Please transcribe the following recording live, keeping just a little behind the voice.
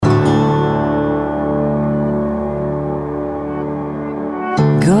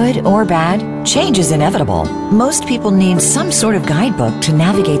Good or bad, change is inevitable. Most people need some sort of guidebook to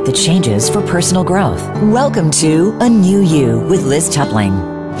navigate the changes for personal growth. Welcome to A New You with Liz Tupling.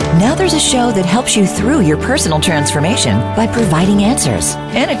 Now there's a show that helps you through your personal transformation by providing answers,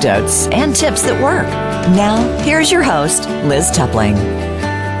 anecdotes, and tips that work. Now, here's your host, Liz Tupling.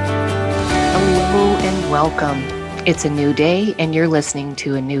 Hello and welcome. It's a new day, and you're listening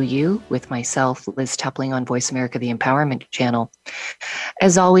to A New You with myself, Liz Tupling, on Voice America, the Empowerment Channel.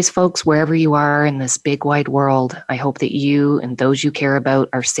 As always, folks, wherever you are in this big, wide world, I hope that you and those you care about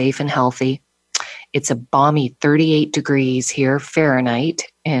are safe and healthy. It's a balmy 38 degrees here, Fahrenheit,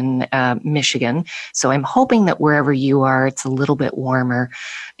 in Michigan. So I'm hoping that wherever you are, it's a little bit warmer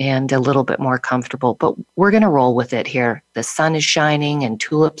and a little bit more comfortable. But we're going to roll with it here. The sun is shining and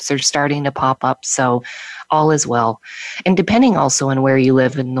tulips are starting to pop up. So all is well. And depending also on where you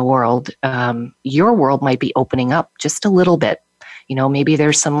live in the world, your world might be opening up just a little bit. You know, maybe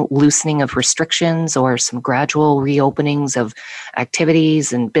there's some loosening of restrictions or some gradual reopenings of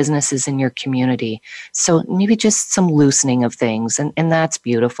activities and businesses in your community. So maybe just some loosening of things. And that's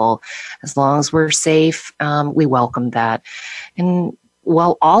beautiful. As long as we're safe, we welcome that. And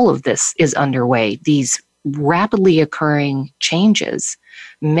while all of this is underway, these rapidly occurring changes,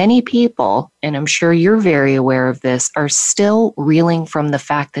 many people, and I'm sure you're very aware of this, are still reeling from the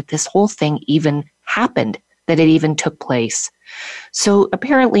fact that this whole thing even happened, that it even took place. So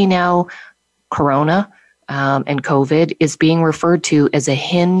apparently now Corona and COVID is being referred to as a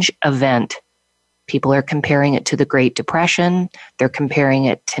hinge event. People are comparing it to the Great Depression. They're comparing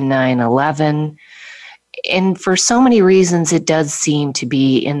it to 9/11. And for so many reasons, it does seem to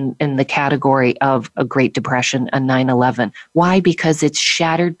be in the category of a Great Depression, a 9/11. Why? Because it's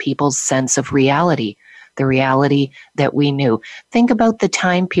shattered people's sense of reality, the reality that we knew. Think about the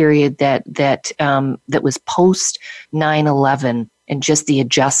time period that was post 9/11 and just the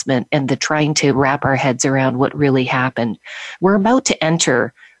adjustment and the trying to wrap our heads around what really happened. We're about to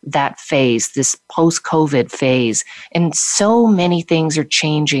enter that phase, this post-COVID phase, and so many things are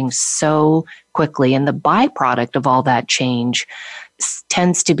changing so quickly. And the byproduct of all that change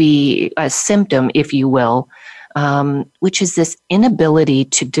tends to be a symptom, if you will, which is this inability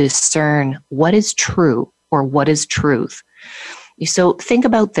to discern what is true or what is truth. So think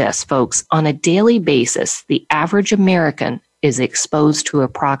about this, folks. On a daily basis, the average American is exposed to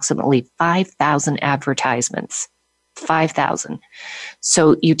approximately 5,000 advertisements. 5,000.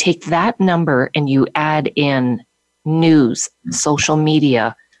 So you take that number and you add in news, social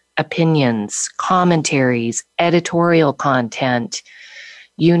media, opinions, commentaries, editorial content,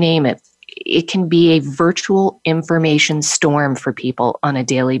 you name it. It can be a virtual information storm for people on a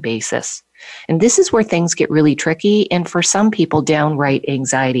daily basis. And this is where things get really tricky and for some people downright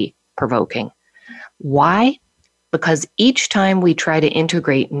anxiety provoking. Why? Because each time we try to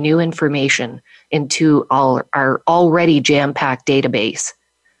integrate new information into our already jam-packed database,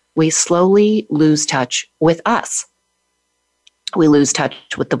 we slowly lose touch with us. We lose touch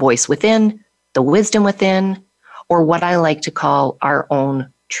with the voice within, the wisdom within, or what I like to call our own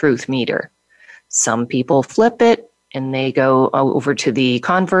truth meter. Some people flip it and they go over to the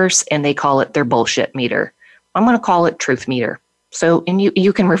converse and they call it their bullshit meter. I'm going to call it truth meter. So, and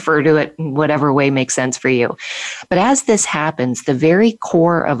you can refer to it in whatever way makes sense for you. But as this happens, the very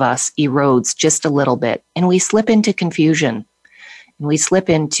core of us erodes just a little bit and we slip into confusion and we slip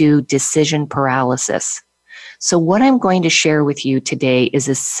into decision paralysis. So what I'm going to share with you today is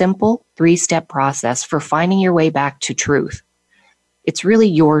a simple 3-step process for finding your way back to truth. It's really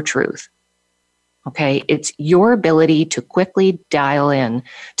your truth. Okay, it's your ability to quickly dial in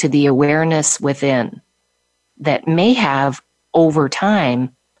to the awareness within that may have over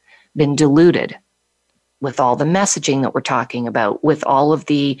time been diluted with all the messaging that we're talking about, with all of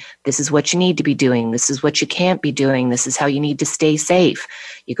the, this is what you need to be doing, this is what you can't be doing, this is how you need to stay safe.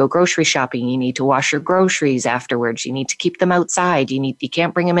 You go grocery shopping, you need to wash your groceries afterwards, you need to keep them outside, you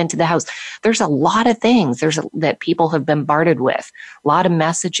can't bring them into the house. There's a lot of things that people have bombarded with, a lot of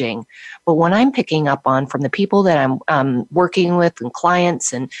messaging. But what I'm picking up on from the people that I'm working with and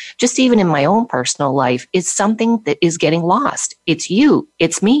clients and just even in my own personal life is something that is getting lost. It's you,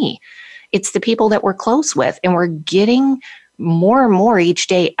 it's me. It's the people that we're close with, and we're getting more and more each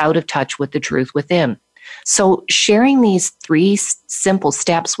day out of touch with the truth within. So sharing these 3 simple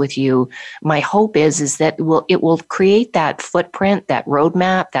steps with you, my hope is that it will create that footprint, that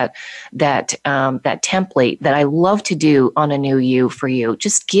roadmap, that template that I love to do on A New You for you.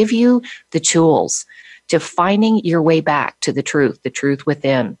 Just give you the tools to finding your way back to the truth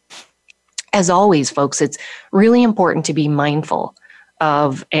within. As always, folks, it's really important to be mindful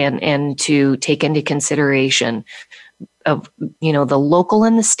of and to take into consideration the local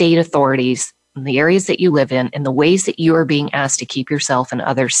and the state authorities in the areas that you live in and the ways that you are being asked to keep yourself and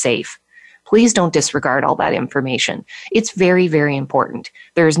others safe. Please don't disregard all that information. It's very, very important.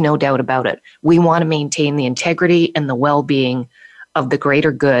 There is no doubt about it. We want to maintain the integrity and the well-being of the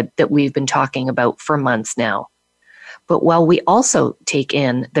greater good that we've been talking about for months now. But while we also take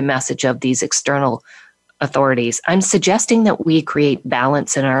in the message of these external authorities, I'm suggesting that we create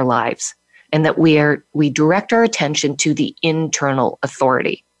balance in our lives and that we direct our attention to the internal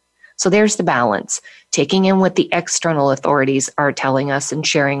authority. So there's the balance, taking in what the external authorities are telling us and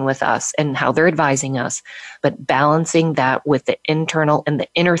sharing with us and how they're advising us, but balancing that with the internal and the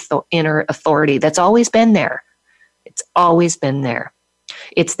inner authority that's always been there. It's always been there.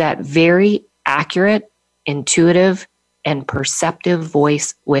 It's that very accurate, intuitive, and perceptive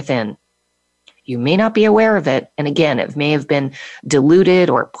voice within. You may not be aware of it. And again, it may have been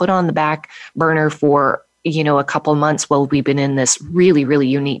diluted or put on the back burner for a couple months while we've been in this really, really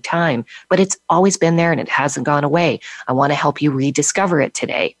unique time, but it's always been there and it hasn't gone away. I want to help you rediscover it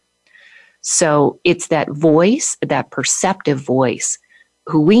today. So it's that voice, that perceptive voice,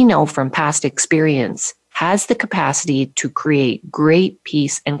 who we know from past experience has the capacity to create great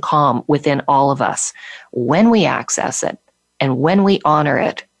peace and calm within all of us when we access it and when we honor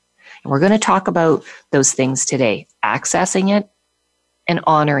it. And we're going to talk about those things today, accessing it and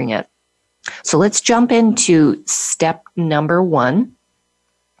honoring it. So let's jump into step number 1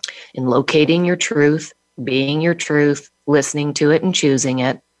 in locating your truth, being your truth, listening to it and choosing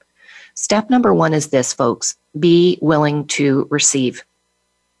it. Step number 1 is this, folks. Be willing to receive.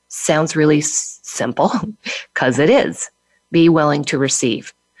 Sounds really simple because it is. Be willing to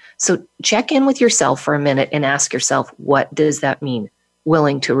receive. So check in with yourself for a minute and ask yourself, what does that mean?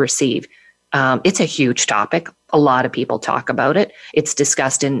 Willing to receive. It's a huge topic. A lot of people talk about it. It's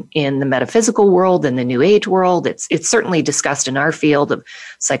discussed in the metaphysical world and the New Age world. It's certainly discussed in our field of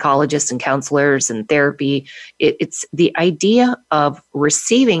psychologists and counselors and therapy. It's the idea of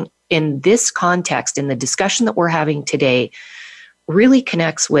receiving in this context, in the discussion that we're having today, really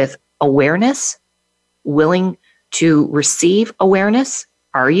connects with awareness, willing to receive awareness.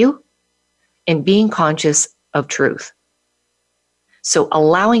 Are you? And being conscious of truth. So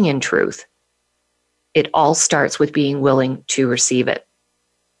allowing in truth. It all starts with being willing to receive it.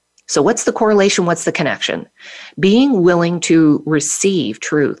 So what's the correlation? What's the connection? Being willing to receive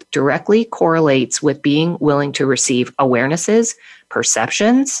truth directly correlates with being willing to receive awarenesses,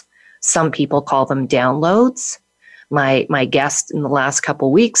 perceptions. Some people call them downloads. My guest in the last couple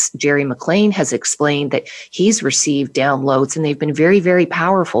of weeks, Jerry McLean, has explained that he's received downloads and they've been very, very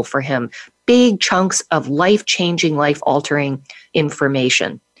powerful for him. Big chunks of life-changing, life-altering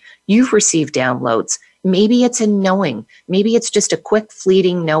information. You've received downloads. Maybe it's a knowing. Maybe it's just a quick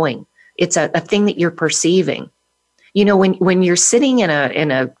fleeting knowing. It's a thing that you're perceiving. When you're sitting in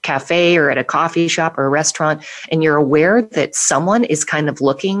a cafe or at a coffee shop or a restaurant and you're aware that someone is kind of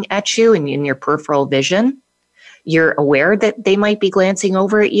looking at you and in your peripheral vision, you're aware that they might be glancing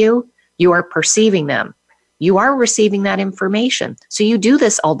over at you. You are perceiving them. You are receiving that information. So you do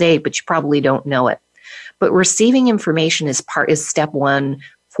this all day, but you probably don't know it. But receiving information is step 1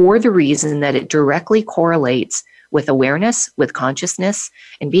 for the reason that it directly correlates with awareness, with consciousness,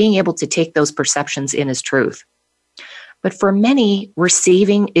 and being able to take those perceptions in as truth. But for many,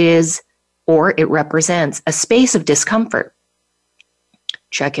 receiving is, or it represents, a space of discomfort.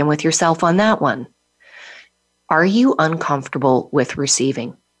 Check in with yourself on that one. Are you uncomfortable with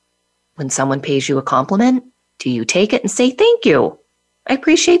receiving? When someone pays you a compliment, do you take it and say, thank you? I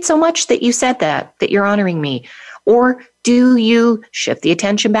appreciate so much that you said that you're honoring me. Or do you shift the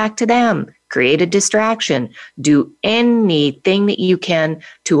attention back to them, create a distraction, do anything that you can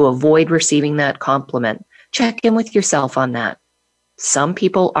to avoid receiving that compliment? Check in with yourself on that. Some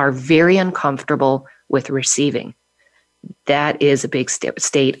people are very uncomfortable with receiving. That is a big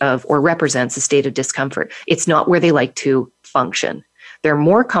state of, or represents a state of discomfort. It's not where they like to function. They're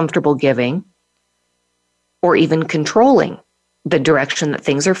more comfortable giving or even controlling the direction that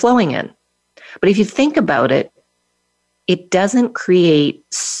things are flowing in. But if you think about it, it doesn't create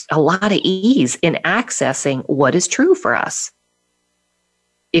a lot of ease in accessing what is true for us.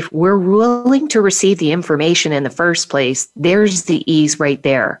 If we're willing to receive the information in the first place, there's the ease right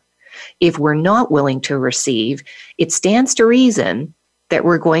there. If we're not willing to receive, it stands to reason that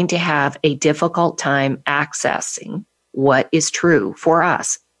we're going to have a difficult time accessing what is true for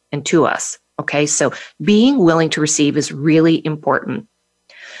us and to us. Okay, so being willing to receive is really important.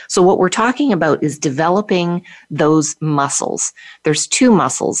 So what we're talking about is developing those muscles. There's two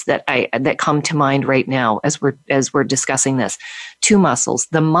muscles that come to mind right now as we're discussing this. Two muscles,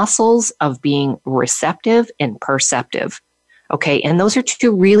 the muscles of being receptive and perceptive. Okay. And those are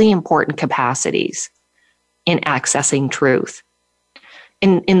two really important capacities in accessing truth.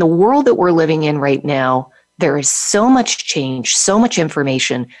 In the world that we're living in right now, there is so much change, so much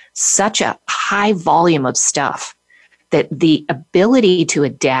information, such a high volume of stuff that the ability to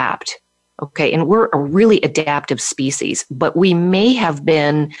adapt, okay, and we're a really adaptive species, but we may have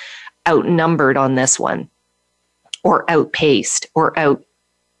been outnumbered on this one or outpaced or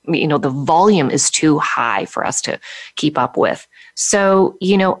the volume is too high for us to keep up with. So,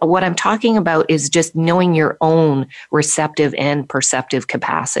 what I'm talking about is just knowing your own receptive and perceptive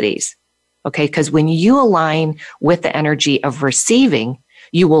capacities. Okay, because when you align with the energy of receiving,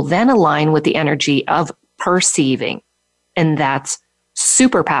 you will then align with the energy of perceiving. And that's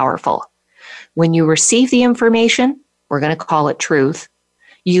super powerful. When you receive the information, we're going to call it truth.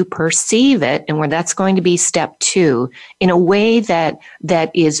 You perceive it, and that's going to be step 2, in a way that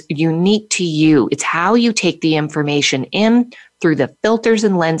is unique to you. It's how you take the information in through the filters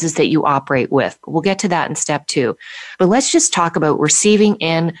and lenses that you operate with. We'll get to that in step 2. But let's just talk about receiving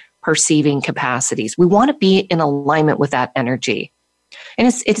and perceiving capacities. We want to be in alignment with that energy. And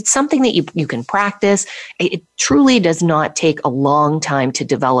it's something that you can practice. It truly does not take a long time to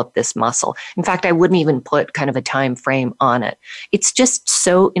develop this muscle. In fact, I wouldn't even put kind of a time frame on it. It's just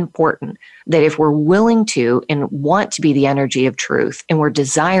so important that if we're willing to and want to be the energy of truth and we're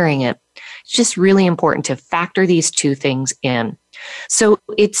desiring it, it's just really important to factor these two things in. So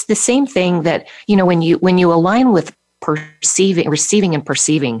it's the same thing that, when you align with receiving and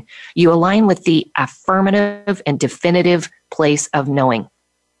perceiving, you align with the affirmative and definitive place of knowing.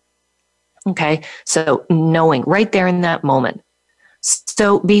 Okay, so knowing right there in that moment.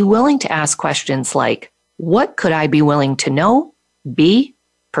 So be willing to ask questions like, what could I be willing to know, be,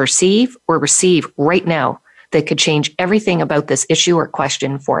 perceive, or receive right now that could change everything about this issue or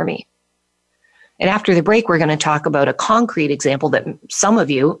question for me? And after the break, we're going to talk about a concrete example that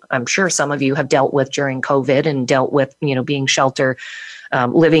I'm sure some of you have dealt with during COVID and dealt with, being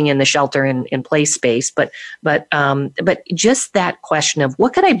living in the shelter in place space. But just that question of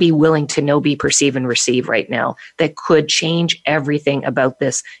what could I be willing to know, be, perceive, and receive right now that could change everything about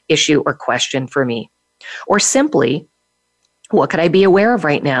this issue or question for me? Or simply, what could I be aware of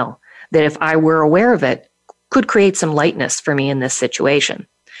right now that if I were aware of it could create some lightness for me in this situation?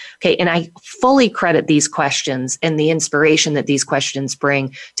 Okay, and I fully credit these questions and the inspiration that these questions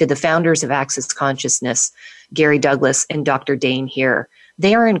bring to the founders of Access Consciousness, Gary Douglas and Dr. Dane here.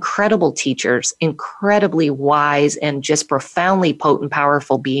 They are incredible teachers, incredibly wise, and just profoundly potent,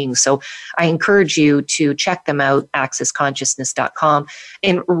 powerful beings. So I encourage you to check them out, accessconsciousness.com,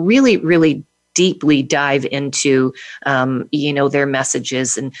 and really, really deeply dive into, their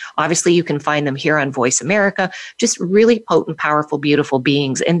messages. And obviously you can find them here on Voice America, just really potent, powerful, beautiful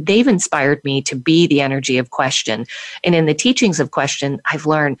beings. And they've inspired me to be the energy of question. And in the teachings of question, I've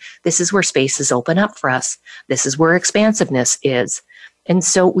learned this is where spaces open up for us. This is where expansiveness is. And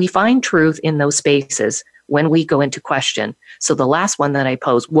so we find truth in those spaces when we go into question. So the last one that I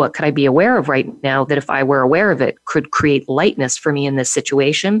posed, what could I be aware of right now that if I were aware of it could create lightness for me in this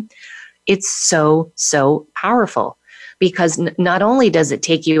situation? It's so, so powerful because not only does it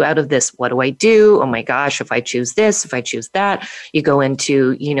take you out of this, what do I do? Oh my gosh, if I choose this, if I choose that, you go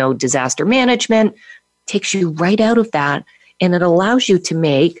into, disaster management, takes you right out of that. And it allows you to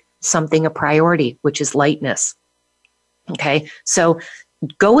make something a priority, which is lightness. Okay. So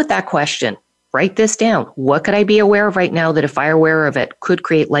go with that question. Write this down. What could I be aware of right now that if I were aware of it could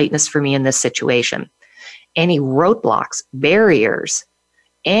create lightness for me in this situation? Any roadblocks, barriers,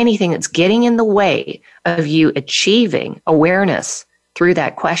 anything that's getting in the way of you achieving awareness through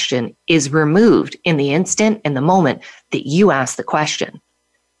that question is removed in the instant and the moment that you ask the question.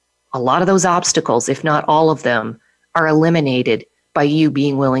 A lot of those obstacles, if not all of them, are eliminated by you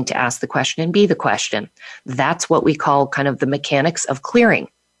being willing to ask the question and be the question. That's what we call kind of the mechanics of clearing.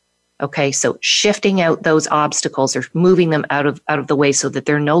 Okay, so shifting out those obstacles or moving them out of the way so that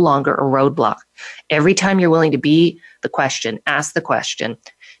they're no longer a roadblock. Every time you're willing to be the question, ask the question,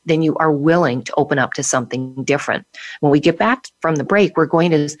 then you are willing to open up to something different. When we get back from the break, we're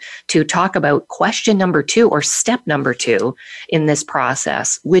going to talk about question number 2 or step number 2 in this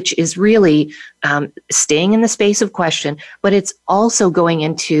process, which is really staying in the space of question, but it's also going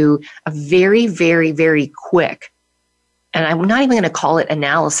into a very, very, very quick, and I'm not even going to call it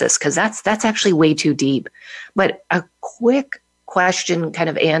analysis because that's actually way too deep, but a quick question kind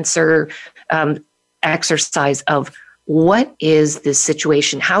of answer exercise of what is this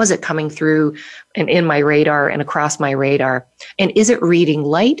situation? How is it coming through and in my radar and across my radar? And is it reading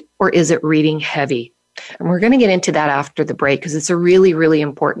light or is it reading heavy? And we're going to get into that after the break because it's a really, really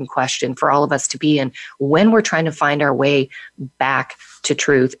important question for all of us to be in when we're trying to find our way back to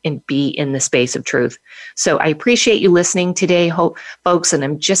truth and be in the space of truth. So I appreciate you listening today, folks, and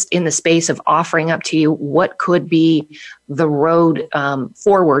I'm just in the space of offering up to you what could be the road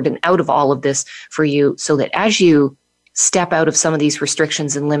forward and out of all of this for you so that as you step out of some of these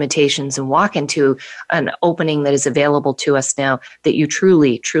restrictions and limitations and walk into an opening that is available to us now, that you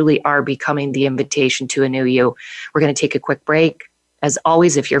truly, truly are becoming the invitation to a new you. We're going to take a quick break. As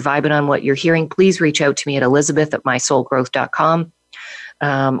always, if you're vibing on what you're hearing, please reach out to me at elizabeth@mysoulgrowth.com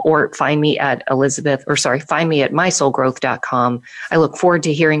or find me at mysoulgrowth.com. I look forward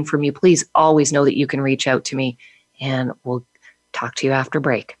to hearing from you. Please always know that you can reach out to me and we'll talk to you after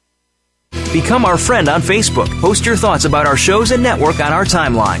break. Become our friend on Facebook. Post your thoughts about our shows and network on our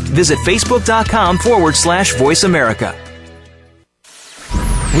timeline. Visit facebook.com/Voice America.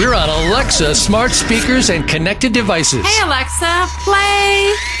 We're on Alexa smart speakers and connected devices. Hey Alexa,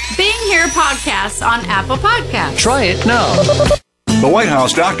 play Being Here podcast on Apple Podcasts. Try it now. The White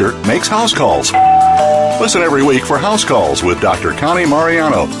House doctor makes house calls. Listen every week for House Calls with Dr. Connie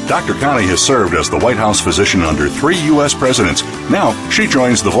Mariano. Dr. Connie has served as the White House physician under 3 U.S. presidents. Now, she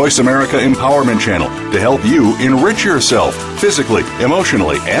joins the Voice America Empowerment Channel to help you enrich yourself physically,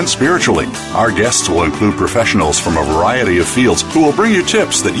 emotionally, and spiritually. Our guests will include professionals from a variety of fields who will bring you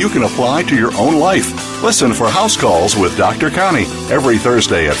tips that you can apply to your own life. Listen for House Calls with Dr. Connie every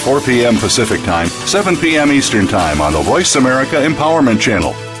Thursday at 4 p.m. Pacific Time, 7 p.m. Eastern Time on the Voice America Empowerment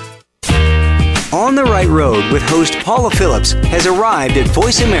Channel. On the Right Road with host Paula Phillips has arrived at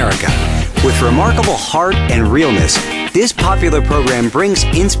Voice America. With remarkable heart and realness, this popular program brings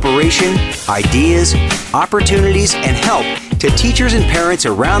inspiration, ideas, opportunities, and help to teachers and parents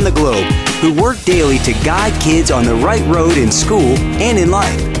around the globe who work daily to guide kids on the right road in school and in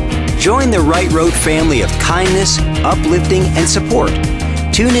life. Join the Right Road family of kindness, uplifting, and support.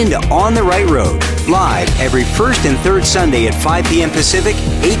 Tune in to On the Right Road, live every first and third Sunday at 5 p.m. Pacific,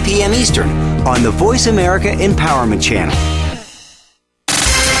 8 p.m. Eastern, on the Voice America Empowerment Channel.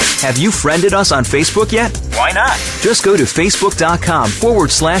 Have you friended us on Facebook yet? Why not? Just go to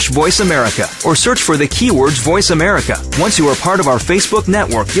facebook.com/Voice America or search for the keywords Voice America. Once you are part of our Facebook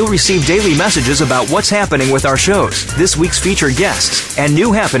network, you'll receive daily messages about what's happening with our shows, this week's featured guests, and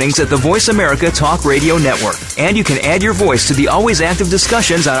new happenings at the Voice America Talk Radio Network. And you can add your voice to the always active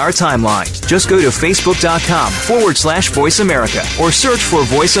discussions on our timeline. Just go to facebook.com/Voice America or search for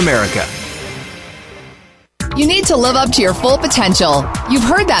Voice America. You need to live up to your full potential. You've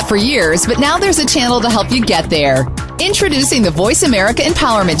heard that for years, but now there's a channel to help you get there. Introducing the Voice America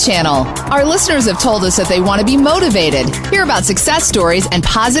Empowerment Channel. Our listeners have told us that they want to be motivated, hear about success stories, and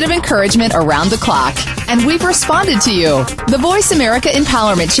positive encouragement around the clock. And we've responded to you. The Voice America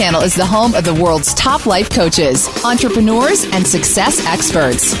Empowerment Channel is the home of the world's top life coaches, entrepreneurs, and success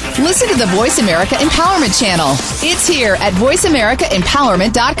experts. Listen to the Voice America Empowerment Channel. It's here at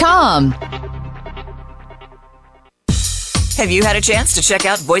voiceamericaempowerment.com. Have you had a chance to check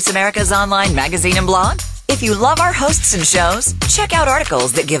out Voice America's online magazine and blog? If you love our hosts and shows, check out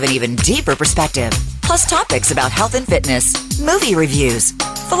articles that give an even deeper perspective, plus topics about health and fitness, movie reviews,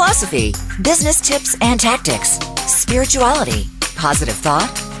 philosophy, business tips and tactics, spirituality, positive thought,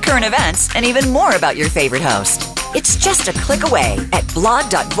 current events, and even more about your favorite host. It's just a click away at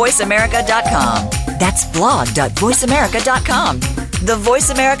blog.voiceamerica.com. That's blog.voiceamerica.com. The Voice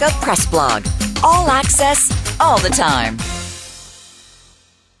America Press Blog. All access, all the time.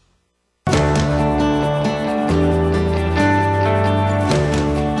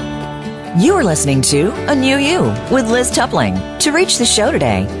 You are listening to A New You with Liz Tupling. To reach the show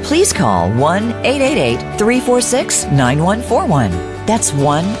today, please call 1-888-346-9141. That's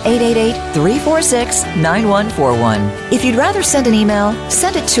 1-888-346-9141. If you'd rather send an email,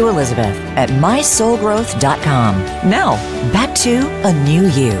 send it to Elizabeth at mysoulgrowth.com. Now, back to A New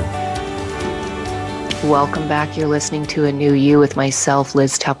You. Welcome back. You're listening to A New You with myself,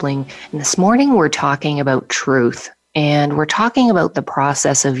 Liz Tupling. And this morning we're talking about truth. And we're talking about the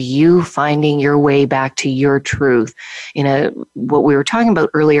process of you finding your way back to your truth in what we were talking about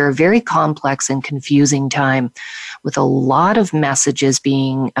earlier, a very complex and confusing time with a lot of messages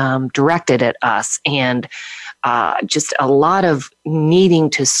being directed at us and just a lot of needing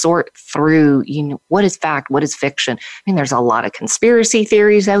to sort through, what is fact, what is fiction. I mean, there's a lot of conspiracy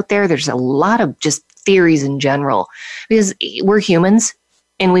theories out there. There's a lot of just theories in general because we're humans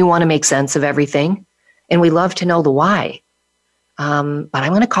and we want to make sense of everything. And we love to know the why. But I'm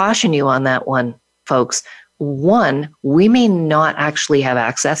going to caution you on that one, folks. one, we may not actually have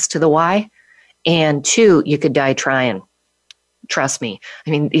access to the why. And two, you could die trying. Trust me.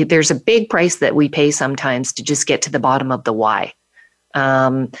 I mean, there's a big price that we pay sometimes to just get to the bottom of the why.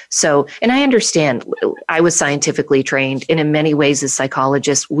 And I understand, I was scientifically trained, and in many ways as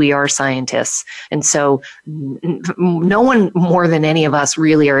psychologists, we are scientists. And so no one more than any of us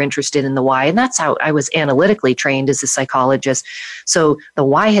really are interested in the why. And that's how I was analytically trained as a psychologist. So the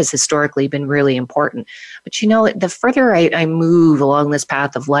why has historically been really important. But the further I move along this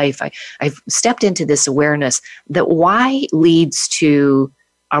path of life, I've stepped into this awareness that why leads to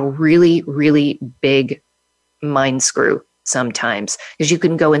a really, really big mind screw sometimes, because you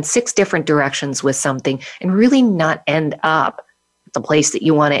can go in 6 different directions with something and really not end up at the place that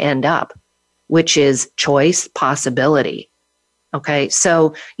you want to end up, which is choice, possibility. Okay.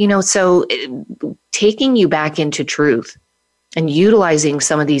 So taking you back into truth and utilizing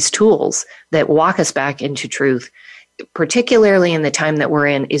some of these tools that walk us back into truth, particularly in the time that we're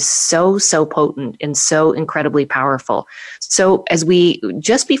in, is so potent and so incredibly powerful. So as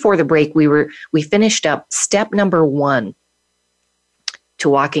just before the break, we finished up step number 1 to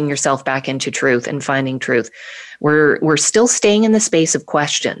walking yourself back into truth and finding truth. We're still staying in the space of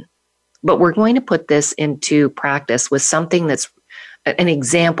question, but we're going to put this into practice with something that's an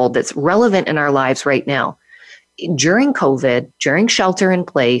example that's relevant in our lives right now. During COVID, during shelter in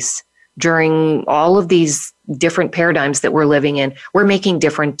place, during all of these different paradigms that we're living in, we're making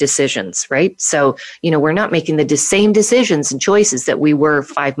different decisions, right? So, we're not making the same decisions and choices that we were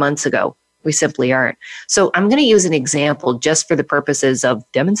 5 months ago. We simply aren't. So I'm going to use an example just for the purposes of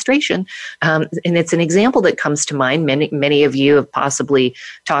demonstration. And it's an example that comes to mind. Many of you have possibly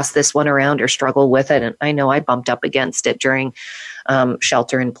tossed this one around or struggle with it. And I know I bumped up against it during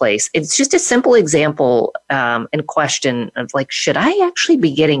shelter in place. It's just a simple example and question of should I actually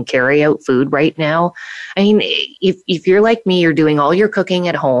be getting carry-out food right now? I mean, if you're like me, you're doing all your cooking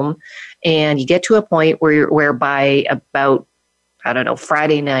at home and you get to a point where by about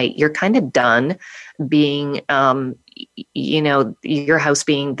Friday night, you're kind of done being, your house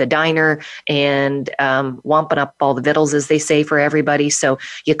being the diner and womping up all the vittles, as they say, for everybody. So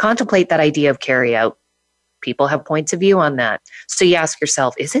you contemplate that idea of carry out. People have points of view on that. So you ask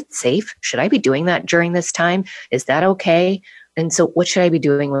yourself, is it safe? Should I be doing that during this time? Is that okay? And so what should I be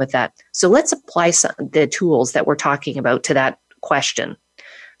doing with that? So let's apply the tools that we're talking about to that question.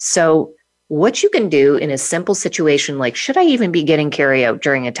 So what you can do in a simple situation like, should I even be getting carry out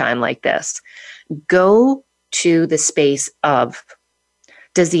during a time like this? Go to the space of,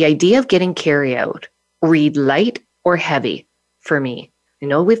 does the idea of getting carry out read light or heavy for me?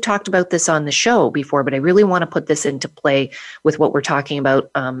 We've talked about this on the show before, but I really want to put this into play with what we're talking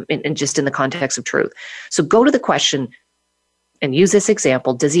about and just in the context of truth. So go to the question and use this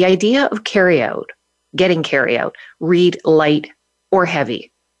example. Does the idea of getting carry out, read light or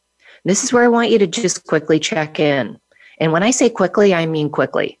heavy? This is where I want you to just quickly check in. And when I say quickly, I mean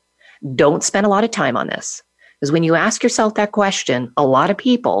quickly. Don't spend a lot of time on this. Because when you ask yourself that question, a lot of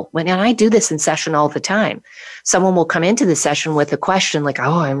people, and I do this in session all the time, someone will come into the session with a question like,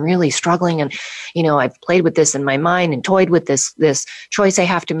 oh, I'm really struggling. And, I've played with this in my mind and toyed with this choice I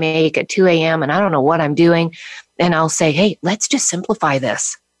have to make at 2 a.m. and I don't know what I'm doing. And I'll say, hey, let's just simplify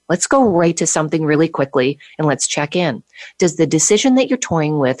this. Let's go right to something really quickly and let's check in. Does the decision that you're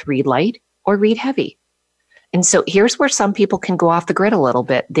toying with read light or read heavy? And so here's where some people can go off the grid a little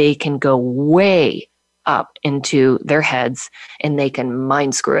bit. They can go way up into their heads and they can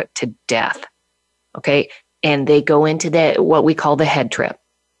mind screw it to death. Okay. And they go into what we call the head trip.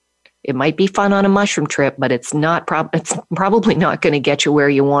 It might be fun on a mushroom trip, but it's probably not going to get you where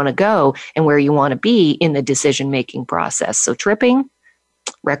you want to go and where you want to be in the decision-making process. So tripping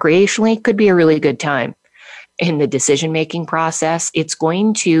recreationally could be a really good time. In the decision-making process, it's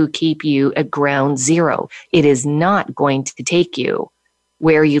going to keep you at ground zero. It is not going to take you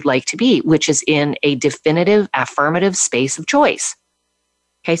where you'd like to be, which is in a definitive, affirmative space of choice.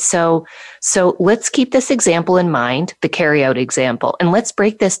 Okay, so let's keep this example in mind, the carry-out example, and let's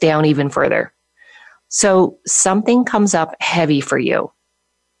break this down even further. So something comes up heavy for you.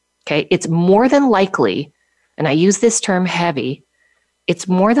 Okay, it's more than likely, and I use this term heavy, it's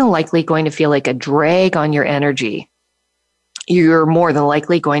more than likely going to feel like a drag on your energy. You're more than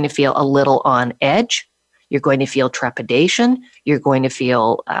likely going to feel a little on edge. You're going to feel trepidation. You're going to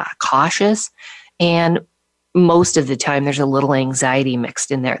feel cautious. And most of the time, there's a little anxiety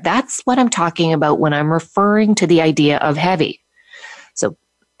mixed in there. That's what I'm talking about when I'm referring to the idea of heavy. So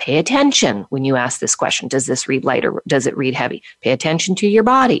pay attention when you ask this question. Does this read light or does it read heavy? Pay attention to your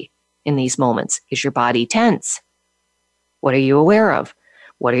body in these moments. Is your body tense? What are you aware of?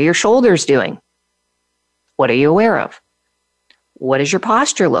 What are your shoulders doing? What are you aware of? What does your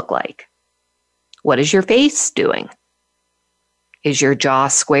posture look like? What is your face doing? Is your jaw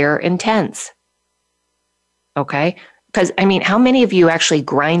square and tense? Okay? Because, I mean, how many of you actually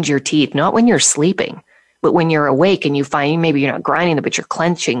grind your teeth, not when you're sleeping, but when you're awake and you find maybe you're not grinding them, but you're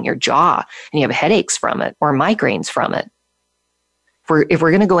clenching your jaw and you have headaches from it or migraines from it? If we're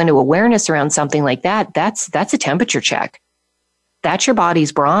going to go into awareness around something like that, that's a temperature check. That's your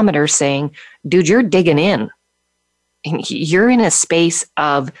body's barometer saying, dude, you're digging in. You're in a space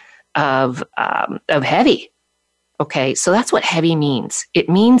of heavy. Okay, so that's what heavy means. It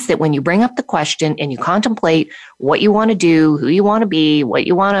means that when you bring up the question and you contemplate what you want to do, who you want to be, what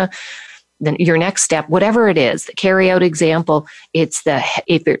you want to, then your next step, whatever it is, the carry out example, if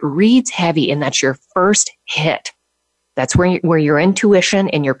it reads heavy and that's your first hit, that's where your intuition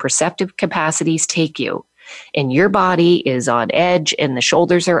and your perceptive capacities take you. And your body is on edge and the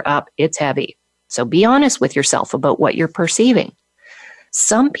shoulders are up, it's heavy. So be honest with yourself about what you're perceiving.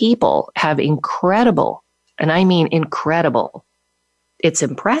 Some people have incredible, and I mean incredible, it's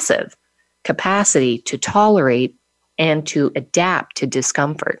impressive, capacity to tolerate and to adapt to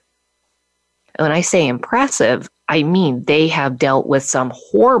discomfort. And when I say impressive, I mean they have dealt with some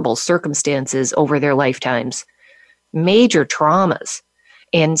horrible circumstances over their lifetimes, major traumas.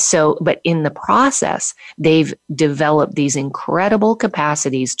 And so, but in the process, they've developed these incredible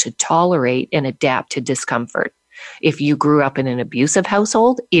capacities to tolerate and adapt to discomfort. If you grew up in an abusive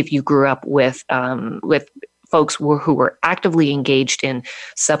household, if you grew up with folks who were actively engaged in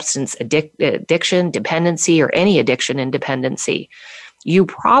substance addiction, dependency, or any addiction and dependency, you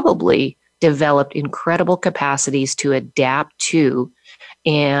probably developed incredible capacities to adapt to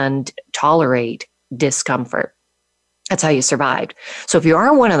and tolerate discomfort. That's how you survived. So if you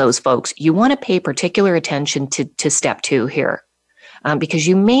are one of those folks, you want to pay particular attention to step 2 here, because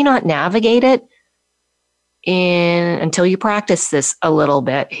you may not navigate it until you practice this a little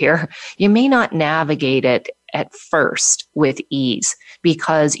bit here. You may not navigate it at first with ease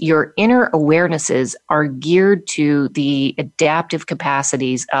because your inner awarenesses are geared to the adaptive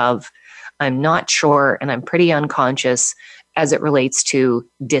capacities of I'm not sure and I'm pretty unconscious as it relates to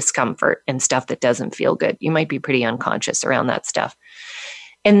discomfort and stuff that doesn't feel good. You might be pretty unconscious around that stuff.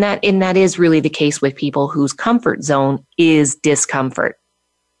 And that is really the case with people whose comfort zone is discomfort.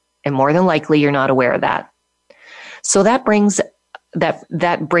 And more than likely, you're not aware of that. So that brings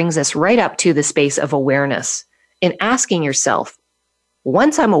us right up to the space of awareness and asking yourself,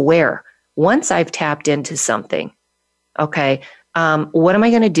 once I'm aware, once I've tapped into something, okay, what am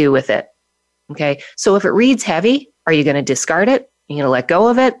I going to do with it? Okay, so if it reads heavy, are you going to discard it? Are you going to let go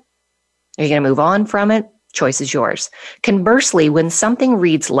of it? Are you going to move on from it? Choice is yours. Conversely, when something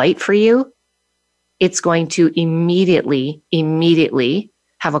reads light for you, it's going to immediately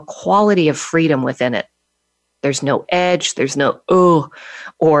have a quality of freedom within it. There's no edge, there's no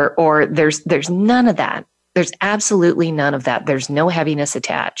or there's none of that. There's absolutely none of that. There's no heaviness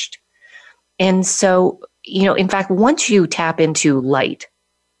attached. And so, in fact, once you tap into light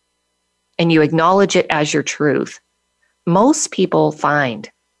and you acknowledge it as your truth, most people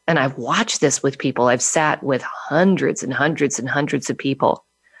find, and I've watched this with people, I've sat with hundreds and hundreds and hundreds of people.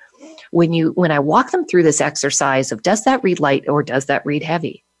 When I walk them through this exercise of does that read light or does that read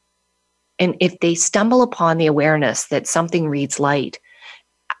heavy? And if they stumble upon the awareness that something reads light,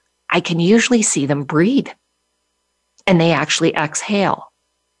 I can usually see them breathe and they actually exhale.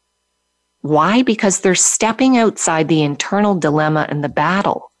 Why? Because they're stepping outside the internal dilemma and the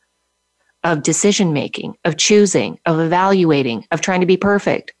battle of decision making, of choosing, of evaluating, of trying to be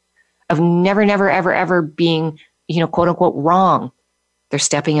perfect, of never, ever being, quote unquote, wrong. They're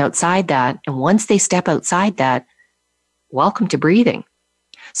stepping outside that. And once they step outside that, welcome to breathing.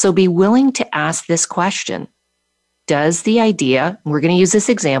 So be willing to ask this question. Does the idea, we're going to use this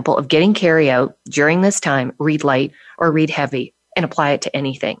example of getting carry out during this time, read light or read heavy, and apply it to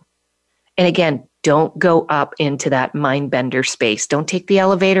anything. And again, don't go up into that mind bender space. Don't take the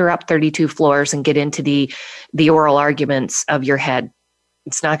elevator up 32 floors and get into the oral arguments of your head.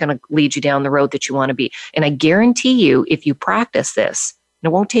 It's not going to lead you down the road that you want to be. And I guarantee you, if you practice this, and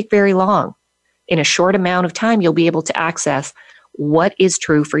it won't take very long, in a short amount of time, you'll be able to access what is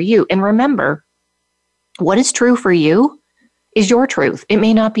true for you. And remember, what is true for you is your truth. It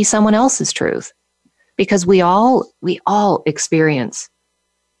may not be someone else's truth, because we all experience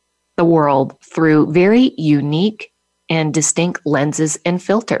the world through very unique and distinct lenses and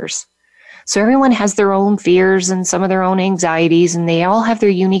filters. So everyone has their own fears and some of their own anxieties, and they all have their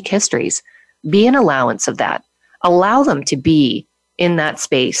unique histories. Be an allowance of that. Allow them to be in that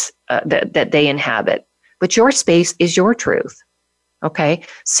space that they inhabit. But your space is your truth. Okay?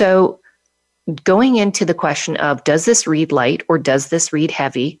 So going into the question of, does this read light or does this read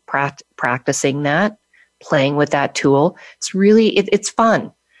heavy? Practicing that, playing with that tool. It's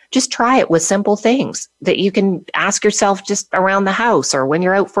fun. Just try it with simple things that you can ask yourself just around the house or when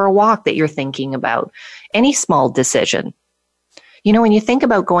you're out for a walk that you're thinking about. Any small decision. When you think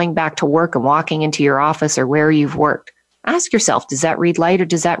about going back to work and walking into your office or where you've worked, ask yourself, does that read light or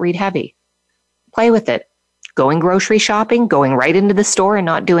does that read heavy? Play with it. Going grocery shopping, going right into the store and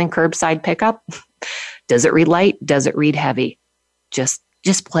not doing curbside pickup. Does it read light? Does it read heavy? Just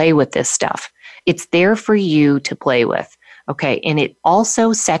play with this stuff. It's there for you to play with. Okay. And it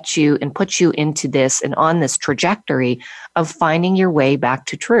also sets you and puts you into this and on this trajectory of finding your way back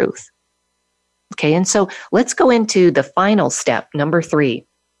to truth. Okay. And so let's go into the final step, number 3.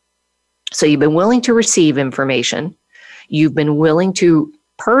 So you've been willing to receive information. You've been willing to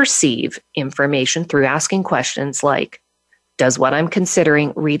perceive information through asking questions like, does what I'm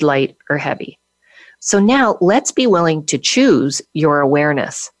considering read light or heavy? So now let's be willing to choose your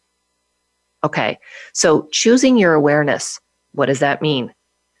awareness. Okay, so choosing your awareness, what does that mean?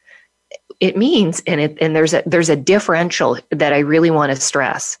 It means, and there's a differential that I really want to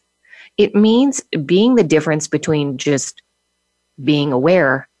stress. It means being the difference between just being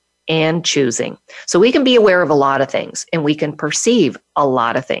aware and choosing. So we can be aware of a lot of things and we can perceive a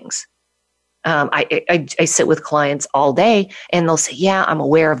lot of things. I sit with clients all day and they'll say, yeah, I'm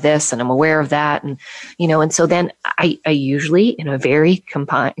aware of this and I'm aware of that. And so then I usually, in a very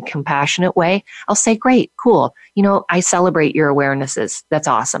compassionate way, I'll say, great, cool. I celebrate your awarenesses. That's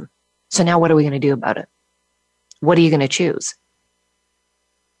awesome. So now what are we going to do about it? What are you going to choose?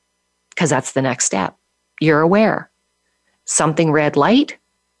 Because that's the next step. You're aware. Something red light?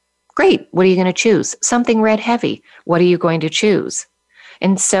 Great. What are you going to choose? Something red heavy. What are you going to choose?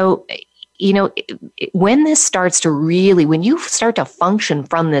 And so, when this starts to when you start to function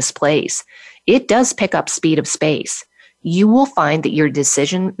from this place, it does pick up speed of space. You will find that your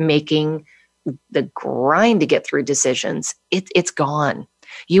decision making, the grind to get through decisions, it's gone.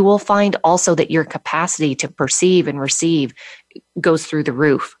 You will find also that your capacity to perceive and receive goes through the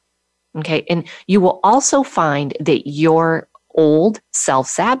roof. Okay. And you will also find that your old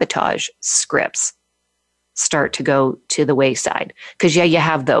self-sabotage scripts start to go to the wayside. Because you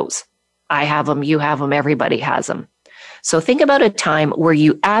have those. I have them, you have them, everybody has them. So think about a time where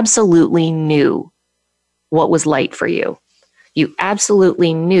you absolutely knew what was light for you. You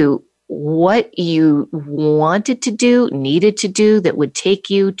absolutely knew what you wanted to do, needed to do that would take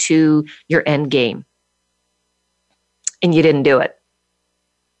you to your end game. And you didn't do it.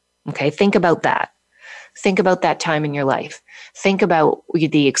 Okay, think about that. Think about that time in your life. Think about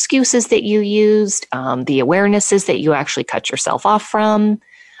the excuses that you used, the awarenesses that you actually cut yourself off from,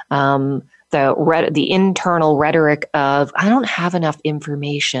 the internal rhetoric of, I don't have enough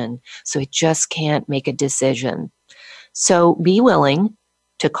information, so I just can't make a decision. So be willing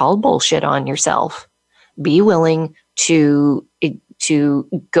to call bullshit on yourself. Be willing to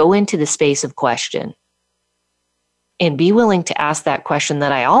go into the space of question. And be willing to ask that question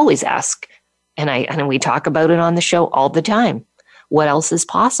that I always ask. And we talk about it on the show all the time. What else is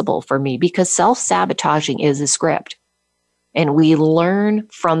possible for me? Because self-sabotaging is a script. And we learn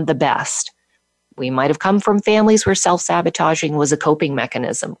from the best. We might have come from families where self-sabotaging was a coping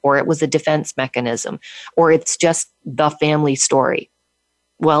mechanism, or it was a defense mechanism, or it's just the family story.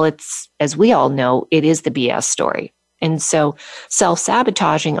 Well, it's, as we all know, it is the BS story. And so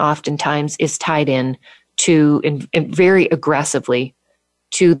self-sabotaging oftentimes is tied in to, and very aggressively,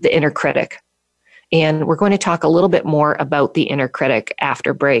 to the inner critic. And we're going to talk a little bit more about the inner critic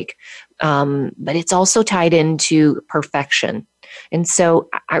after break. But it's also tied into perfection. And so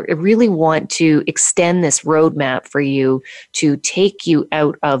I really want to extend this roadmap for you to take you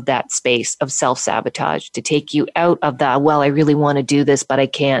out of that space of self-sabotage, to take you out of the, well, I really want to do this, but I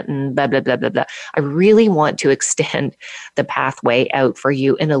can't, and blah, blah, blah, blah, blah. I really want to extend the pathway out for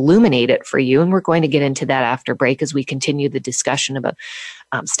you and illuminate it for you. And we're going to get into that after break as we continue the discussion about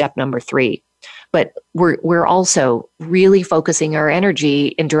step number 3. But we're also really focusing our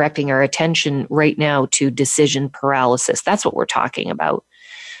energy and directing our attention right now to decision paralysis. That's what we're talking about,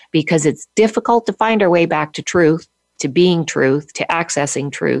 because it's difficult to find our way back to truth, to being truth, to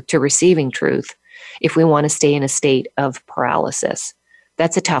accessing truth, to receiving truth, if we want to stay in a state of paralysis.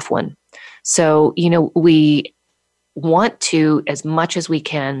 That's a tough one. So, we want to, as much as we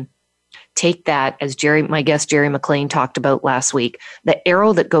can, take that, as my guest Jerry McLean talked about last week, the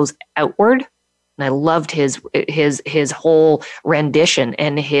arrow that goes outward. And I loved his whole rendition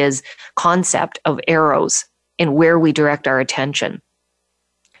and his concept of arrows and where we direct our attention.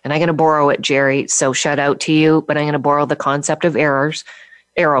 And I'm going to borrow it, Jerry, so shout out to you, but I'm going to borrow the concept of arrows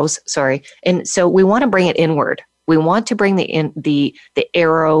arrows, sorry. And so we want to bring it inward. We want to bring the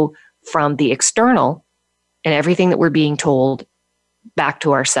arrow from the external and everything that we're being told back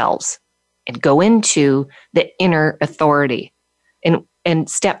to ourselves and go into the inner authority. And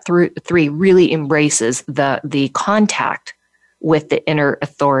step 3 really embraces the contact with the inner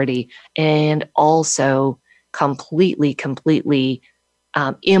authority and also completely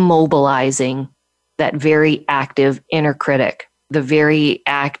immobilizing that very active inner critic, the very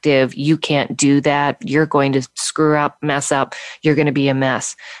active, you can't do that, you're going to screw up, mess up, you're going to be a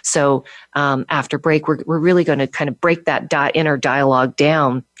mess. So after break, we're really going to kind of break that inner dialogue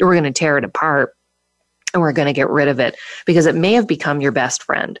down. We're going to tear it apart. And we're going to get rid of it because it may have become your best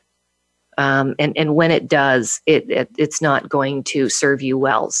friend. And when it does, it's not going to serve you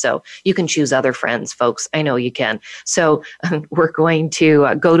well. So you can choose other friends, folks. I know you can. So we're going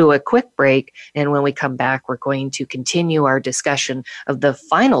to go to a quick break. And when we come back, we're going to continue our discussion of the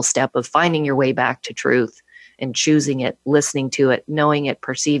final step of finding your way back to truth and choosing it, listening to it, knowing it,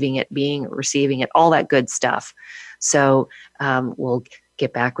 perceiving it, receiving it, all that good stuff. So we'll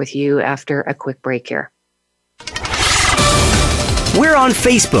get back with you after a quick break here. We're on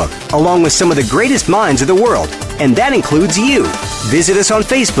Facebook, along with some of the greatest minds of the world, and that includes you. Visit us on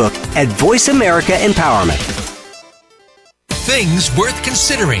Facebook at Voice America Empowerment. Things Worth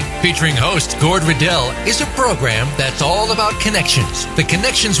Considering, featuring host Gord Riddell, is a program that's all about connections. The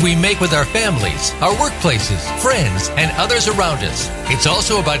connections we make with our families, our workplaces, friends, and others around us. It's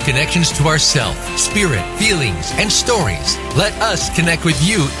also about connections to ourself, spirit, feelings, and stories. Let us connect with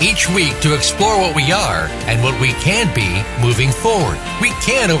you each week to explore what we are and what we can be moving forward. We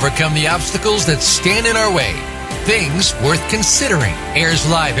can overcome the obstacles that stand in our way. Things Worth Considering airs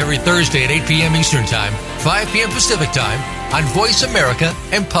live every Thursday at 8 p.m. Eastern Time, 5 p.m. Pacific Time on Voice America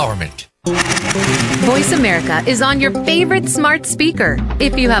Empowerment. Voice America is on your favorite smart speaker.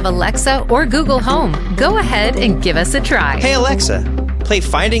 If you have Alexa or Google Home, go ahead and give us a try. Hey Alexa, play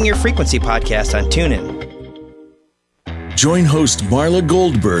Finding Your Frequency podcast on TuneIn. Join host Marla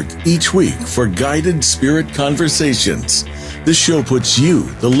Goldberg each week for guided spirit conversations. This show puts you,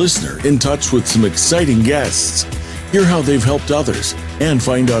 the listener, in touch with some exciting guests. Hear how they've helped others and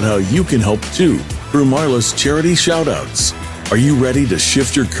find out how you can help too through Marla's charity shoutouts. Are you ready to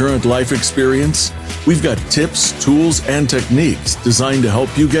shift your current life experience? We've got tips, tools, and techniques designed to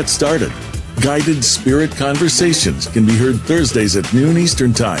help you get started. Guided Spirit Conversations can be heard Thursdays at noon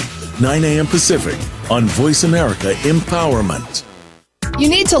Eastern Time, 9 a.m. Pacific on Voice America Empowerment. You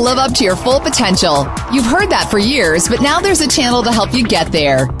need to live up to your full potential. You've heard that for years, but now there's a channel to help you get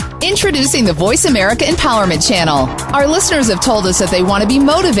there. Introducing the Voice America Empowerment Channel. Our listeners have told us that they want to be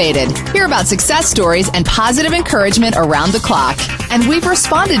motivated, hear about success stories, and positive encouragement around the clock. And we've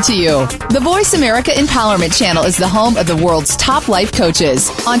responded to you. The Voice America Empowerment Channel is the home of the world's top life coaches,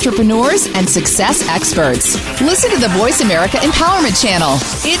 entrepreneurs, and success experts. Listen to the Voice America Empowerment Channel.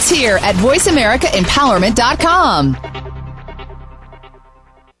 It's here at voiceamericaempowerment.com.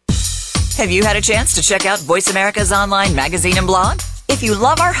 Have you had a chance to check out Voice America's online magazine and blog? If you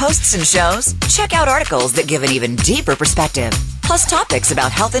love our hosts and shows, check out articles that give an even deeper perspective, plus topics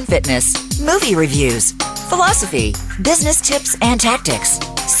about health and fitness, movie reviews, philosophy, business tips and tactics,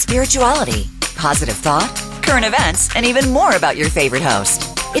 spirituality, positive thought, current events, and even more about your favorite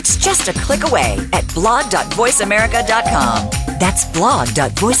host. It's just a click away at blog.voiceamerica.com. That's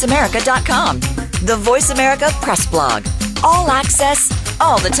blog.voiceamerica.com. The Voice America Press Blog. All access,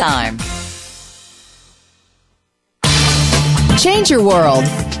 all the time. Change your world.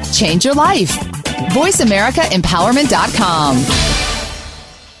 Change your life. VoiceAmericaEmpowerment.com.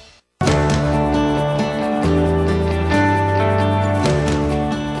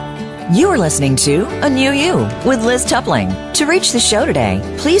 You are listening to A New You with Liz Tupling. To reach the show today,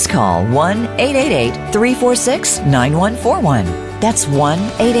 please call 1-888-346-9141. That's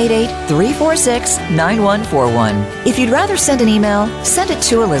 1-888-346-9141. If you'd rather send an email, send it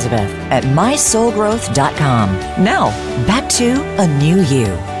to Elizabeth at mysoulgrowth.com. Now, back to A New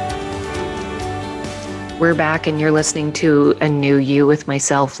You. We're back and you're listening to A New You with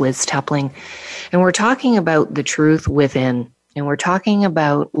myself, Liz Tupling. And we're talking about the truth within. And we're talking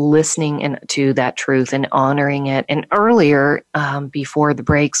about listening to that truth and honoring it. And earlier, before the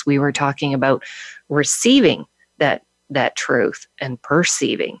breaks, we were talking about receiving that truth and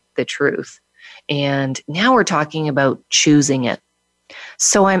perceiving the truth. And now we're talking about choosing it.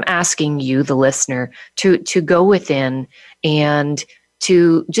 So I'm asking you, the listener, to go within and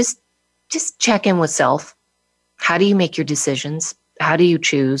to just check in with self. How do you make your decisions? How do you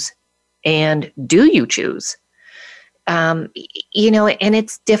choose? And do you choose? And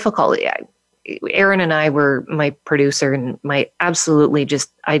it's difficult. Aaron and I were my producer and I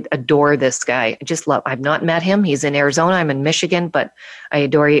adore this guy. I just love, I've not met him. He's in Arizona. I'm in Michigan, but I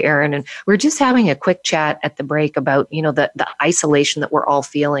adore you, Aaron. And we're just having a quick chat at the break about, the isolation that we're all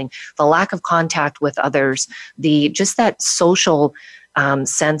feeling, the lack of contact with others, just that social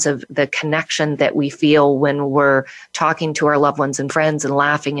sense of the connection that we feel when we're talking to our loved ones and friends and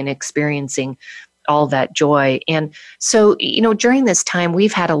laughing and experiencing all that joy. And so, during this time,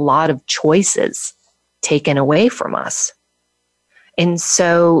 we've had a lot of choices taken away from us. And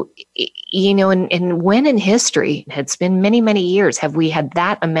so, and when in history, it's been many, many years, have we had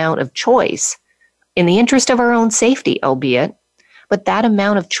that amount of choice in the interest of our own safety, albeit, but that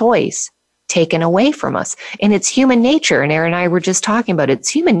amount of choice taken away from us. And it's human nature. And Aaron and I were just talking about it. It's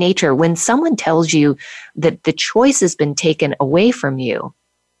human nature. When someone tells you that the choice has been taken away from you,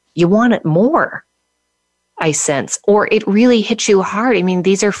 you want it more, I sense, or it really hits you hard. I mean,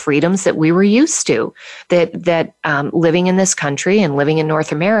 these are freedoms that we were used to, that living in this country and living in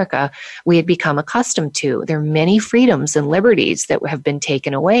North America, we had become accustomed to. There are many freedoms and liberties that have been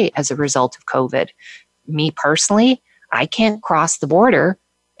taken away as a result of COVID. Me personally, I can't cross the border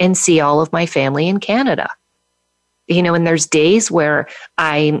and see all of my family in Canada. And there's days where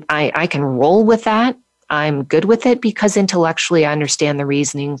I can roll with that. I'm good with it because intellectually I understand the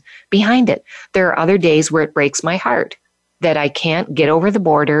reasoning behind it. There are other days where it breaks my heart that I can't get over the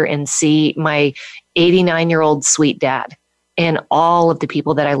border and see my 89-year-old sweet dad and all of the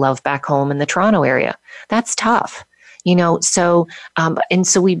people that I love back home in the Toronto area. That's tough. So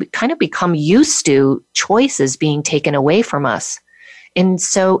we kind of become used to choices being taken away from us. And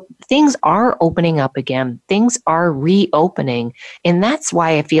so things are opening up again. Things are reopening. And that's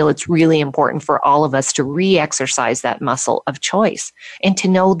why I feel it's really important for all of us to re-exercise that muscle of choice and to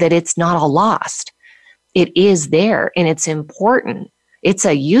know that it's not all lost. It is there and it's important. It's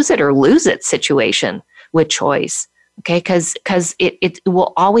a use it or lose it situation with choice. Okay. Because it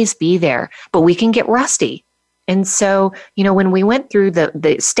will always be there, but we can get rusty. And so, when we went through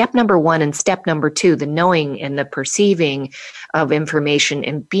the step number 1 and step number 2, the knowing and the perceiving of information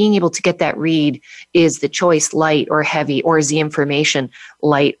and being able to get that read, is the choice light or heavy, or is the information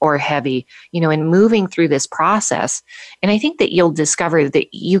light or heavy, and moving through this process. And I think that you'll discover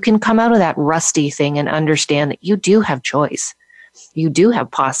that you can come out of that rusty thing and understand that you do have choice. You do have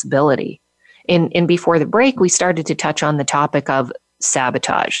possibility. And before the break, we started to touch on the topic of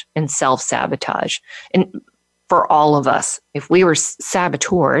sabotage and self-sabotage. And for all of us, if we were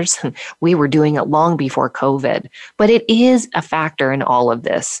saboteurs, we were doing it long before COVID. But it is a factor in all of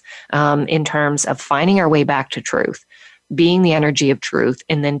this in terms of finding our way back to truth, being the energy of truth,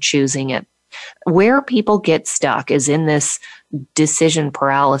 and then choosing it. Where people get stuck is in this decision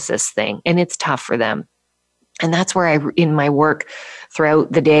paralysis thing, and it's tough for them. And that's where in my work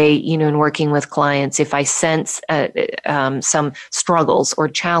throughout the day, in working with clients, if I sense some struggles or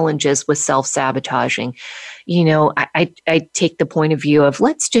challenges with self-sabotaging, I take the point of view of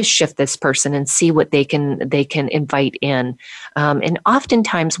let's just shift this person and see what they can invite in. And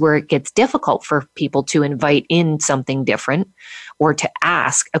oftentimes where it gets difficult for people to invite in something different or to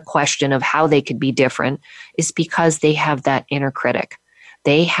ask a question of how they could be different is because they have that inner critic.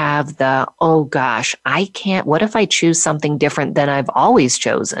 They have the, oh gosh, I can't, what if I choose something different than I've always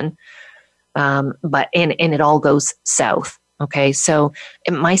chosen? But it all goes south. Okay. So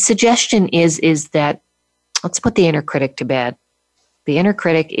my suggestion is that let's put the inner critic to bed. The inner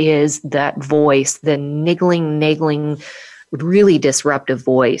critic is that voice, the niggling, really disruptive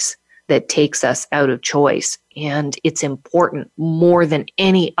voice that takes us out of choice. And it's important more than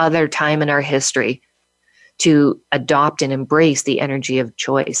any other time in our history to adopt and embrace the energy of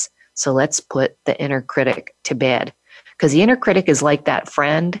choice. So let's put the inner critic to bed. Because the inner critic is like that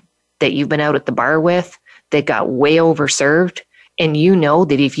friend that you've been out at the bar with that got way overserved. And you know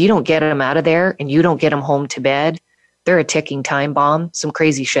that if you don't get them out of there and you don't get them home to bed, they're a ticking time bomb. Some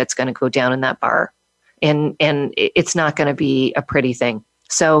crazy shit's going to go down in that bar. And it's not going to be a pretty thing.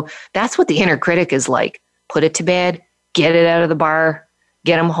 So that's what the inner critic is like. Put it to bed, get it out of the bar,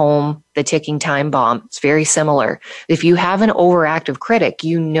 get them home, the ticking time bomb. It's very similar. If you have an overactive critic,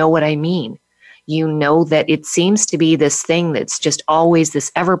 you know what I mean. You know that it seems to be this thing that's just always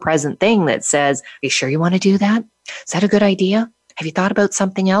this ever-present thing that says, are you sure you want to do that? Is that a good idea? Have you thought about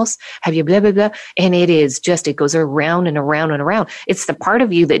something else? Have you blah, blah, blah? And it goes around and around and around. It's the part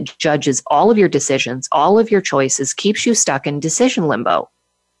of you that judges all of your decisions, all of your choices, keeps you stuck in decision limbo.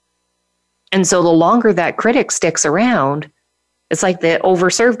 And so the longer that critic sticks around, it's like the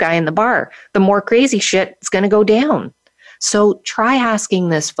overserved guy in the bar. The more crazy shit is going to go down. So try asking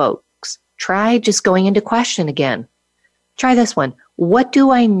this, folks. Try just going into question again. Try this one. What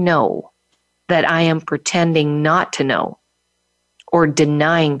do I know that I am pretending not to know or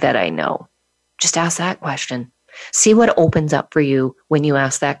denying that I know? Just ask that question. See what opens up for you when you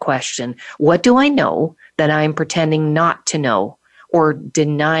ask that question. What do I know that I'm pretending not to know or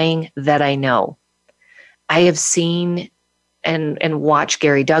denying that I know? I have seen and watched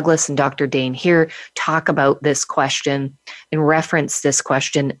Gary Douglas and Dr. Dane here talk about this question and reference this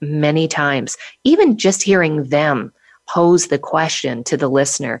question many times. Even just hearing them pose the question to the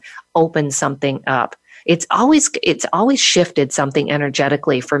listener opens something up. It's always shifted something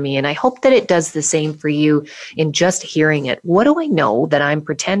energetically for me, and I hope that it does the same for you in just hearing it. What do I know that I'm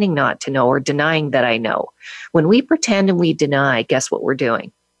pretending not to know or denying that I know? When we pretend and we deny, guess what we're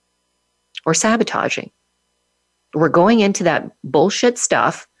doing? We're sabotaging. We're going into that bullshit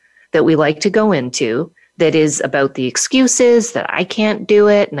stuff that we like to go into that is about the excuses that I can't do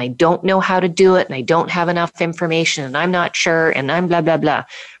it and I don't know how to do it and I don't have enough information and I'm not sure and I'm blah, blah, blah.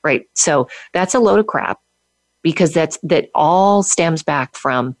 Right. So that's a load of crap because that all stems back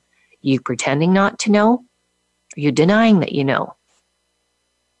from you pretending not to know, you denying that you know.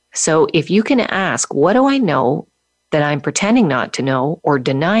 So if you can ask, what do I know that I'm pretending not to know or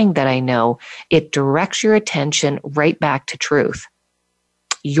denying that I know, it directs your attention right back to truth,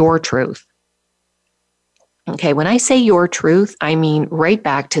 your truth. Okay, when I say your truth, I mean right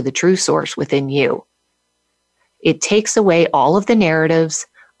back to the true source within you. It takes away all of the narratives,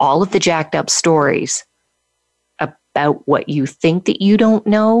 all of the jacked up stories about what you think that you don't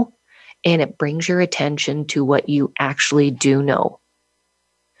know, and it brings your attention to what you actually do know.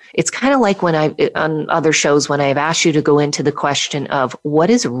 It's kind of like when on other shows, when I've asked you to go into the question of what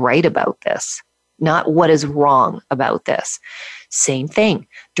is right about this, not what is wrong about this. Same thing.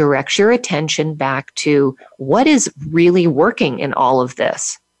 Directs your attention back to what is really working in all of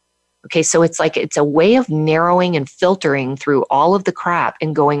this. Okay, so it's a way of narrowing and filtering through all of the crap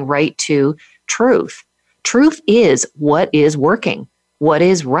and going right to truth. Truth is what is working, what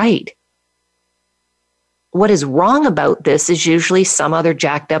is right. What is wrong about this is usually some other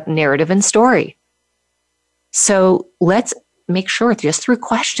jacked up narrative and story. So let's make sure just through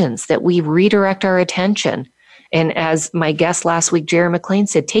questions that we redirect our attention. And as my guest last week, Jerry McLean,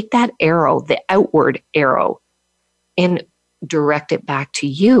 said, take that arrow, the outward arrow, and direct it back to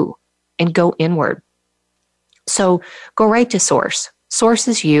you and go inward. So go right to source. Source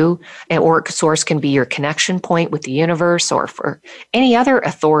is you, or source can be your connection point with the universe or for any other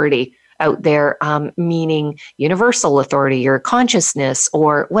authority out there, meaning universal authority, your consciousness,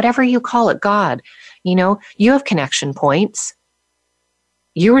 or whatever you call it, God. You know, you have connection points.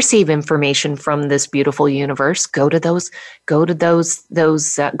 You receive information from this beautiful universe. Go right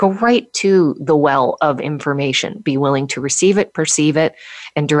to the well of information. Be willing to receive it, perceive it,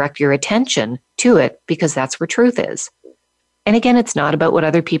 and direct your attention to it because that's where truth is. And again, it's not about what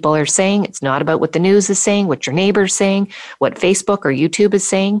other people are saying. It's not about what the news is saying, what your neighbor's saying, what Facebook or YouTube is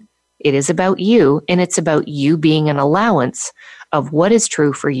saying. It is about you, and it's about you being an allowance of what is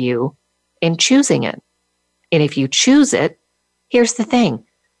true for you and choosing it. And if you choose it, here's the thing.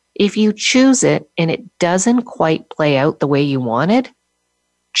 If you choose it and it doesn't quite play out the way you wanted,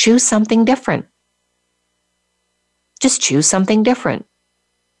 choose something different. Just choose something different.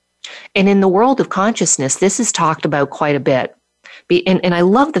 And in the world of consciousness, this is talked about quite a bit. And I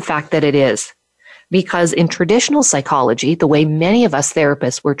love the fact that it is. Because in traditional psychology, the way many of us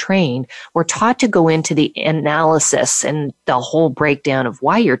therapists were trained, we're taught to go into the analysis and the whole breakdown of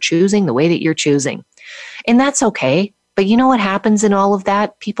why you're choosing the way that you're choosing. And that's okay. But you know what happens in all of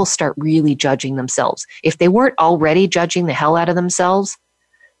that? People start really judging themselves. If they weren't already judging the hell out of themselves,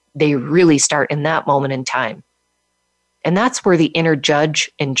 they really start in that moment in time. And that's where the inner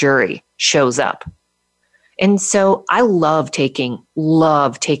judge and jury shows up. And so I love taking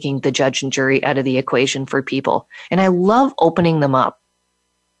the judge and jury out of the equation for people. And I love opening them up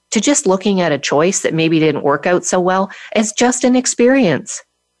to just looking at a choice that maybe didn't work out so well as just an experience.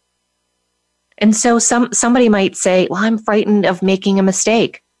 And so somebody might say, well, I'm frightened of making a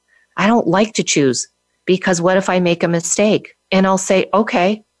mistake. I don't like to choose because what if I make a mistake? And I'll say,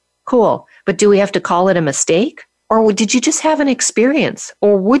 okay, cool. But do we have to call it a mistake? Or did you just have an experience?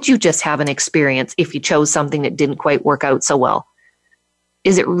 Or would you just have an experience if you chose something that didn't quite work out so well?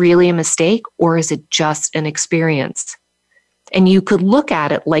 Is it really a mistake or is it just an experience? And you could look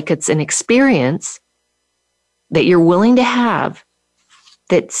at it like it's an experience that you're willing to have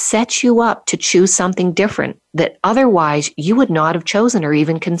that sets you up to choose something different that otherwise you would not have chosen or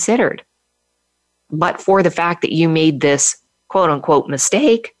even considered. But for the fact that you made this quote unquote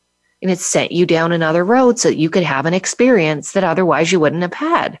mistake, and it sent you down another road so that you could have an experience that otherwise you wouldn't have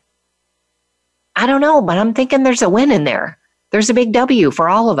had. I don't know, but I'm thinking there's a win in there. There's a big W for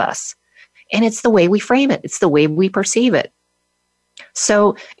all of us. And it's the way we frame it. It's the way we perceive it.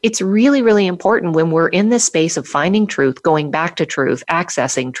 So it's really, really important when we're in this space of finding truth, going back to truth,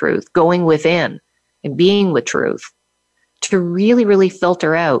 accessing truth, going within and being with truth, to really, really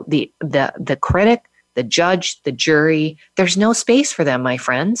filter out the critic, the judge, the jury. There's no space for them, my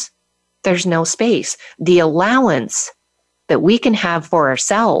friends. There's no space. The allowance that we can have for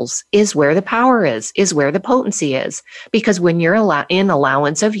ourselves is where the power is where the potency is. Because when you're in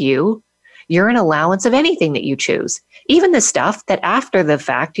allowance of you, you're in allowance of anything that you choose. Even the stuff that after the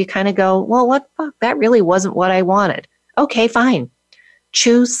fact, you kind of go, well, what the fuck? That really wasn't what I wanted. Okay, fine.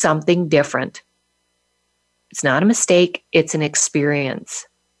 Choose something different. It's not a mistake. It's an experience.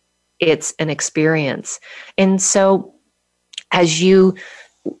 It's an experience. And so as you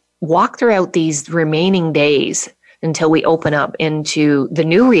walk throughout these remaining days until we open up into the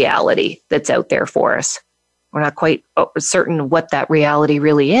new reality that's out there for us, we're not quite certain what that reality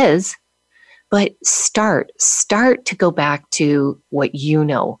really is, but start to go back to what you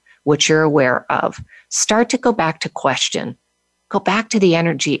know, what you're aware of. Start to go back to question. Go back to the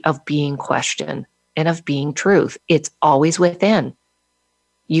energy of being question and of being truth. It's always within.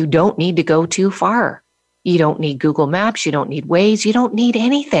 You don't need to go too far. You don't need Google Maps. You don't need Waze. You don't need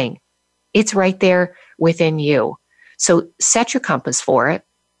anything. It's right there within you. So set your compass for it.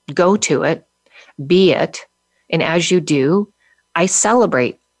 Go to it. Be it. And as you do, I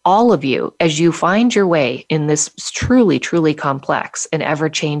celebrate all of you as you find your way in this truly, truly complex and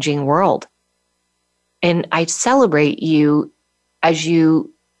ever-changing world. And I celebrate you as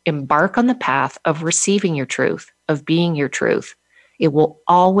you embark on the path of receiving your truth, of being your truth. It will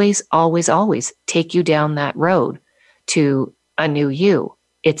always, always, always take you down that road to a new you.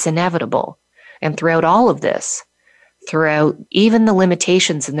 It's inevitable. And throughout all of this, throughout even the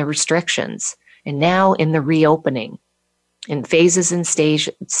limitations and the restrictions, and now in the reopening, in phases and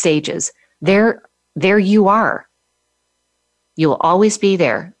stages, there you are. You'll always be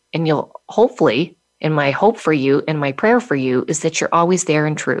there. And you'll hopefully, and my hope for you and my prayer for you is that you're always there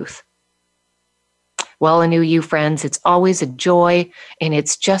in truth. Well, a new you, friends, it's always a joy. And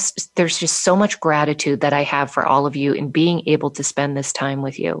there's just so much gratitude that I have for all of you in being able to spend this time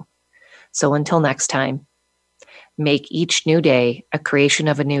with you. So until next time, make each new day a creation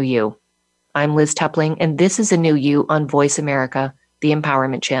of a new you. I'm Liz Tupling, and this is A New You on Voice America, the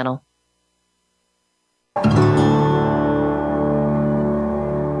Empowerment Channel.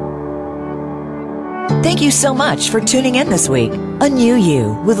 Thank you so much for tuning in this week. A New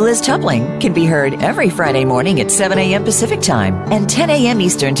You with Liz Tupling can be heard every Friday morning at 7 a.m. Pacific Time and 10 a.m.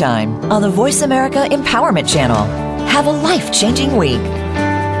 Eastern Time on the Voice America Empowerment Channel. Have a life-changing week.